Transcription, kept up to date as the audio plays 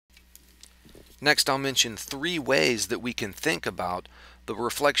Next, I'll mention 3 ways that we can think about the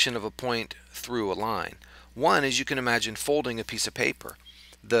reflection of a point through a line. One is you can imagine folding a piece of paper.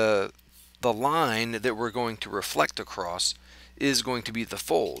 The line that we're going to reflect across is going to be the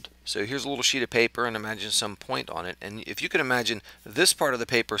fold. So here's a little sheet of paper and imagine some point on it. And if you can imagine this part of the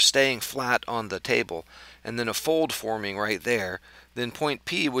paper staying flat on the table and then a fold forming right there, then point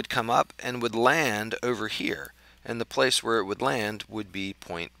P would come up and would land over here. And the place where it would land would be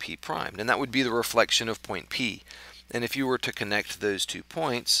point P primed. And that would be the reflection of point P. And if you were to connect those 2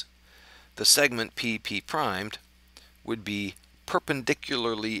 points, the segment P primed would be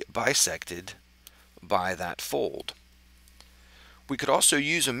perpendicularly bisected by that fold. We could also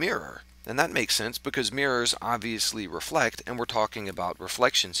use a mirror, and that makes sense because mirrors obviously reflect, and we're talking about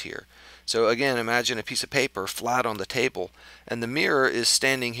reflections here. So again, imagine a piece of paper flat on the table, and the mirror is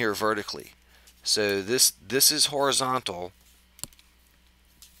standing here vertically. So this is horizontal,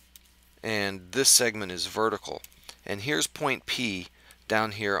 and this segment is vertical. And here's point P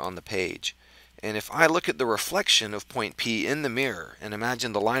down here on the page. And if I look at the reflection of point P in the mirror and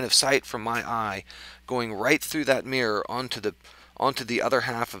imagine the line of sight from my eye going right through that mirror onto the other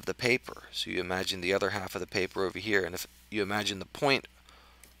half of the paper. So you imagine the other half of the paper over here, and if you imagine the point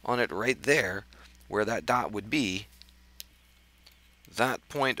on it right there where that dot would be, that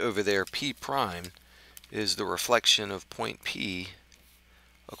point over there, P prime, is the reflection of point P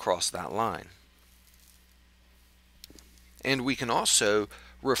across that line. And we can also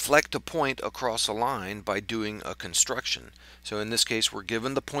reflect a point across a line by doing a construction. So in this case, we're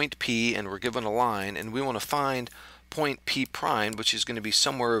given the point P and we're given a line, and we want to find point P prime, which is going to be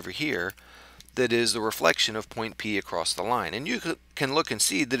somewhere over here, that is the reflection of point P across the line. And you can look and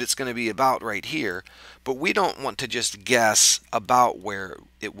see that it's going to be about right here, but we don't want to just guess about where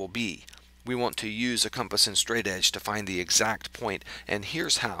it will be. We want to use a compass and straight edge to find the exact point, and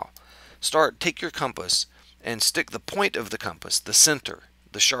here's how. Take your compass and stick the point of the compass, the center,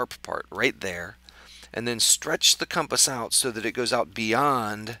 the sharp part, right there, and then stretch the compass out so that it goes out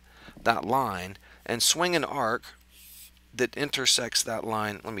beyond that line, and swing an arc that intersects that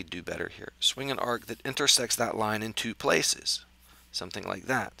line. Let me do better here. Swing an arc that intersects that line in 2 places, something like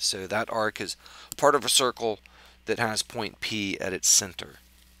that. So that arc is part of a circle that has point P at its center.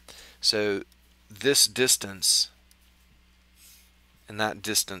 So this distance and that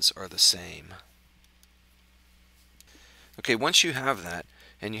distance are the same. Okay, once you have that,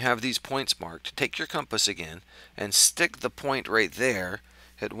 and you have these points marked, take your compass again and stick the point right there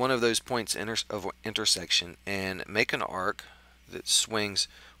at one of those points of intersection and make an arc that swings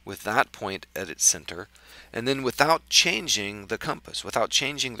with that point at its center, and then without changing the compass, without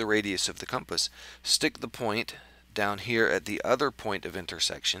changing the radius of the compass, stick the point down here at the other point of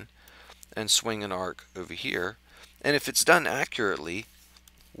intersection and swing an arc over here. And if it's done accurately,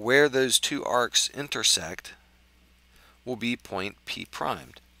 where those 2 arcs intersect will be point P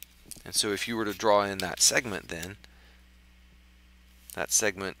primed. And so if you were to draw in that segment, then that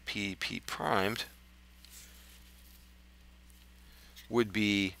segment P primed would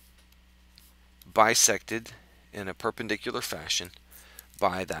be bisected in a perpendicular fashion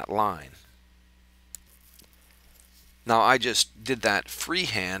by that line. Now I just did that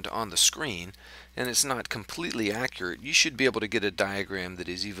freehand on the screen, and it's not completely accurate. You should be able to get a diagram that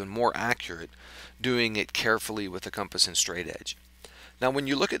is even more accurate doing it carefully with a compass and straight edge. Now when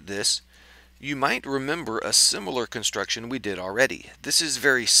you look at this, you might remember a similar construction we did already. This is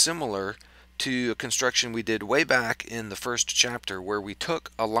very similar to a construction we did way back in the first chapter where we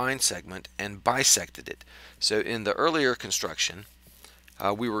took a line segment and bisected it. So in the earlier construction,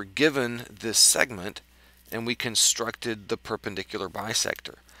 we were given this segment and we constructed the perpendicular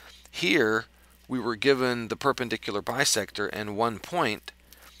bisector. Here we were given the perpendicular bisector and one point,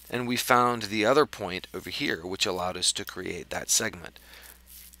 and we found the other point over here, which allowed us to create that segment.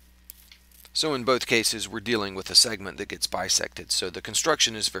 So in both cases we're dealing with a segment that gets bisected, so the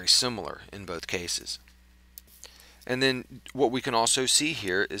construction is very similar in both cases. And then what we can also see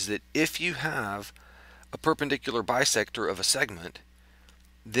here is that if you have a perpendicular bisector of a segment,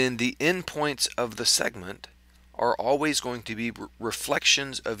 then the endpoints of the segment are always going to be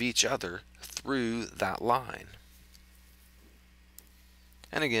reflections of each other through that line.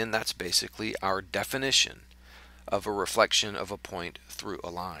 And again, that's basically our definition of a reflection of a point through a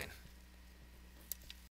line.